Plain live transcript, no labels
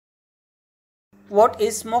What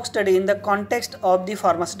is smoke study in the context of the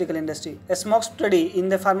pharmaceutical industry? A smoke study in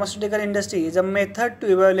the pharmaceutical industry is a method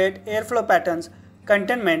to evaluate airflow patterns,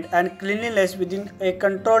 containment, and cleanliness within a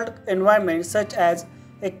controlled environment such as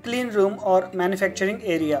a clean room or manufacturing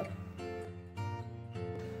area.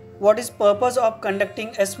 What is purpose of conducting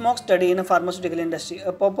a smoke study in a pharmaceutical industry?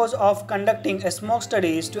 A purpose of conducting a smoke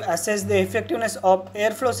study is to assess the effectiveness of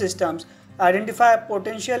airflow systems, identify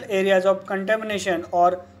potential areas of contamination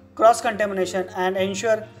or cross-contamination, and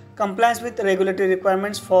ensure compliance with regulatory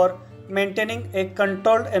requirements for maintaining a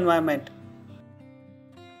controlled environment.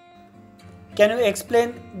 Can you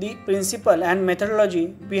explain the principle and methodology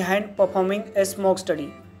behind performing a smoke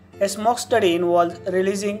study? A smoke study involves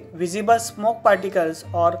releasing visible smoke particles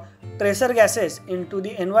or tracer gases into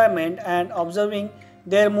the environment and observing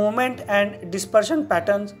their movement and dispersion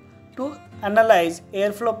patterns to analyze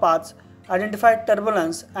airflow paths, identify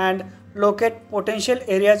turbulence, and locate potential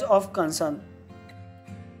areas of concern.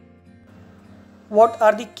 What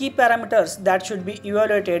are the key parameters that should be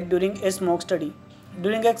evaluated during a smoke study?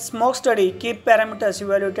 During a smoke study, key parameters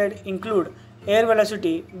evaluated include air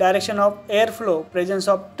velocity, direction of airflow, presence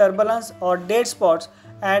of turbulence or dead spots,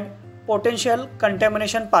 and potential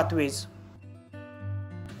contamination pathways.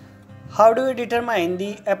 How do you determine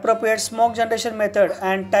the appropriate smoke generation method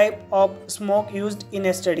and type of smoke used in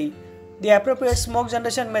a study? The appropriate smoke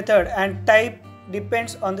generation method and type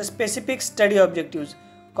depends on the specific study objectives.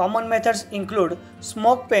 Common methods include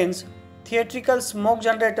smoke pens, theatrical smoke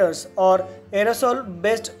generators, or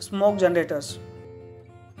aerosol-based smoke generators.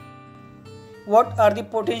 What are the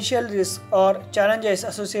potential risks or challenges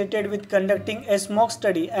associated with conducting a smoke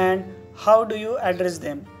study and how do you address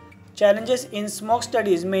them? Challenges in smoke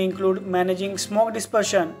studies may include managing smoke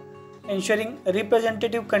dispersion, ensuring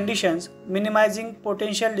representative conditions, minimizing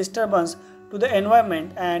potential disturbance to the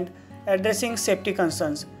environment, and addressing safety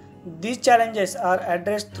concerns. These challenges are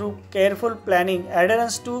addressed through careful planning,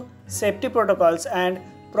 adherence to safety protocols, and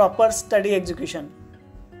proper study execution.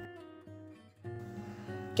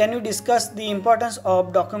 Can you discuss the importance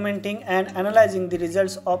of documenting and analyzing the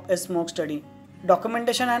results of a smoke study?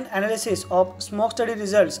 Documentation and analysis of smoke study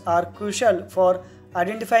results are crucial for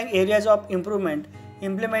identifying areas of improvement,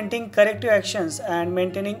 implementing corrective actions, and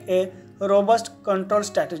maintaining a robust control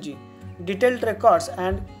strategy. Detailed records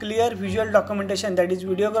and clear visual documentation, that is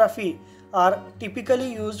videography, are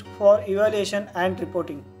typically used for evaluation and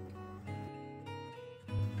reporting.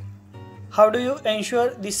 How do you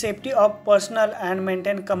ensure the safety of personnel and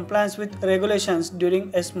maintain compliance with regulations during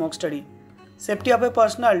a smoke study? Safety of a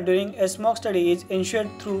personnel during a smoke study is ensured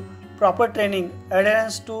through proper training,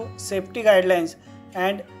 adherence to safety guidelines,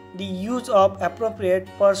 and the use of appropriate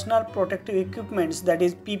personal protective equipments, that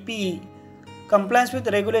is PPE. Compliance with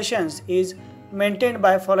regulations is maintained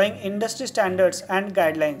by following industry standards and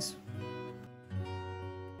guidelines.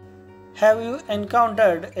 Have you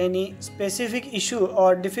encountered any specific issue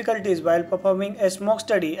or difficulties while performing a smoke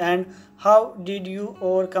study and how did you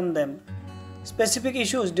overcome them? Specific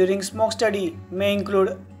issues during smoke study may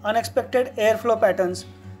include unexpected airflow patterns,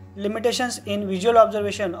 limitations in visual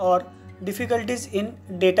observation, or difficulties in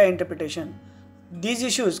data interpretation. These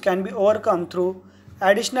issues can be overcome through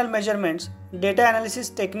additional measurements, data analysis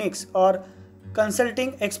techniques, or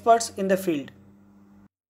consulting experts in the field.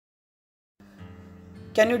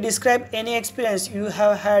 Can you describe any experience you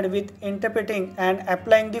have had with interpreting and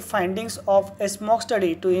applying the findings of a smoke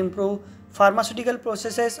study to improve pharmaceutical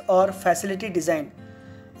processes or facility design?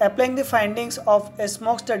 Applying the findings of a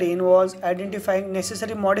smoke study involves identifying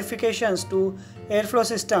necessary modifications to airflow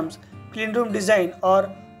systems, cleanroom design,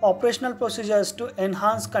 or operational procedures to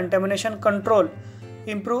enhance contamination control,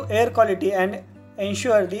 improve air quality, and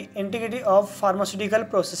ensure the integrity of pharmaceutical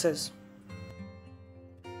processes.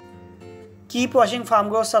 Keep watching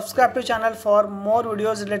FarmGrow. Subscribe to channel for more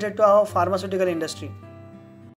videos related to our pharmaceutical industry.